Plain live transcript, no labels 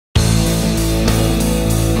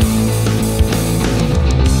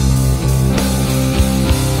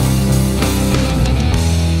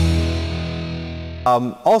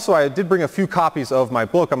Also, I did bring a few copies of my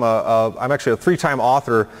book. I'm actually a 3-time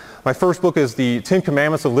author. My first book is The 10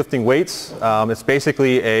 Commandments of Lifting Weights. It's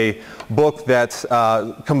basically a book that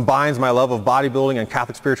combines my love of bodybuilding and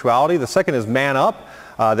Catholic spirituality. The second is Man Up,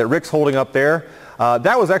 that Rick's holding up there.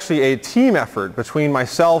 That was actually a team effort between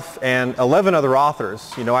myself and 11 other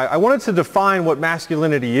authors. You know, I wanted to define what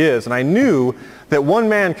masculinity is, and I knew that one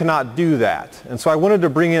man cannot do that. And so I wanted to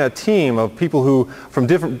bring in a team of people who, from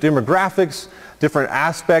different demographics, different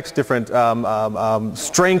aspects, different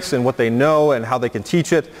strengths in what they know and how they can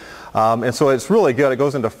teach it. And so it's really good. It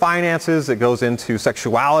goes into finances, it goes into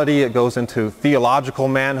sexuality, it goes into theological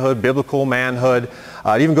manhood, biblical manhood.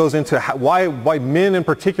 It even goes into why men in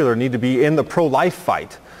particular need to be in the pro-life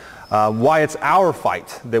fight. Why it's our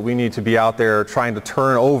fight that we need to be out there trying to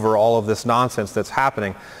turn over all of this nonsense that's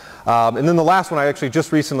happening. And then the last one I actually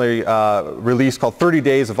just recently released called 30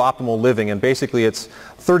 Days of Optimal Living, and basically it's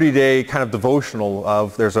 30-day kind of devotional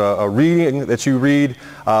of, there's a reading that you read,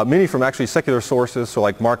 many from actually secular sources, so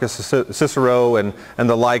like Marcus Cicero and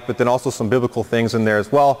the like, but then also some biblical things in there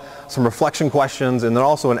as well, some reflection questions, and then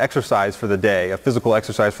also an exercise for the day, a physical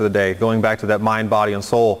exercise for the day, going back to that mind, body, and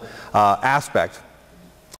soul aspect.